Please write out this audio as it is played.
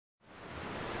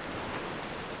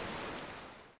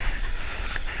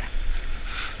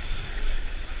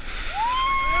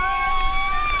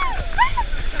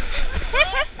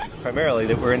primarily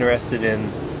that we're interested in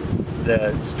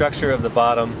the structure of the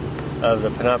bottom of the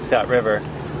Penobscot River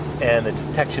and the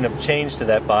detection of change to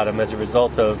that bottom as a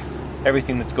result of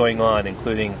everything that's going on,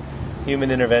 including human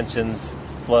interventions,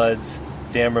 floods,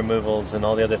 dam removals, and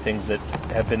all the other things that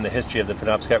have been the history of the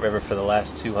Penobscot River for the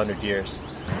last 200 years.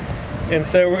 And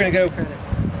so we're going to go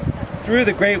through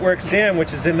the Great Works Dam,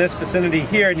 which is in this vicinity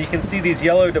here, and you can see these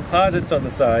yellow deposits on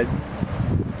the side,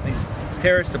 these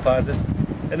terrace deposits.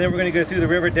 And then we're going to go through the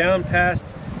river down past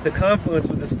the confluence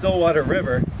with the Stillwater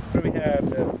River, where we have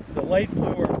the light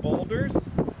blue are boulders,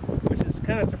 which is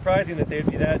kind of surprising that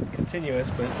they'd be that continuous,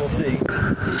 but we'll see.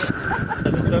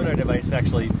 The sonar device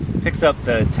actually picks up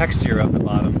the texture of the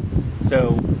bottom,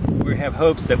 so we have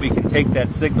hopes that we can take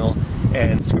that signal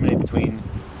and discriminate between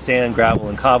sand, gravel,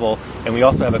 and cobble. And we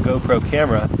also have a GoPro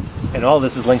camera, and all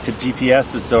this is linked to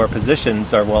GPS, so our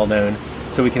positions are well known,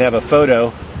 so we can have a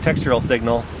photo textural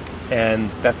signal,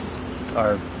 and that's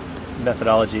our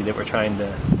methodology that we're trying to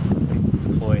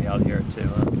deploy out here to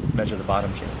measure the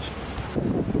bottom change.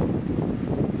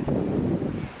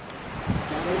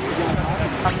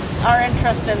 Our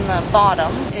interest in the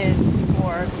bottom is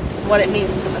for what it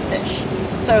means to the fish.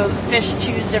 So fish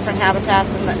choose different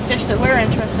habitats, and the fish that we're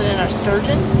interested in are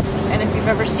sturgeon. And if you've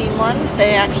ever seen one,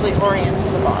 they actually orient to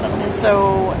the bottom. And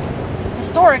so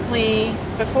historically,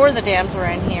 before the dams were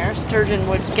in here, sturgeon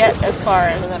would get as far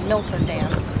as the Milford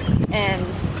Dam. And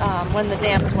when the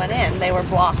dams went in, they were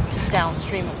blocked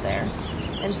downstream of there.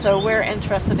 And so we're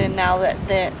interested in, now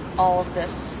that all of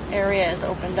this area is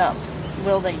opened up,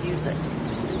 will they use it?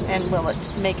 And will it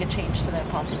make a change to their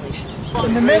population?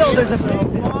 In the middle, there's a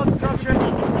big log structure. We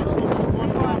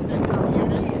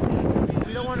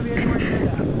don't want to be anywhere near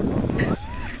that.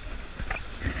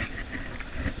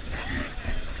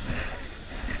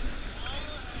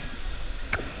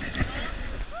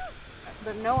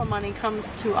 The NOAA money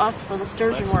comes to us for the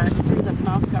sturgeon work through the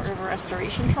Penobscot River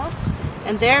Restoration Trust,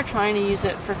 and they're trying to use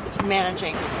it for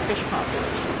managing fish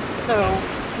populations. So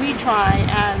we try,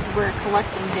 as we're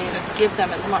collecting data, to give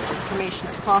them as much information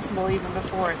as possible even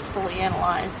before it's fully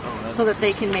analyzed, so that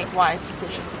they can make wise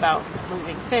decisions about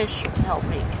moving fish, or to help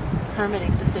make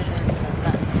permitting decisions, and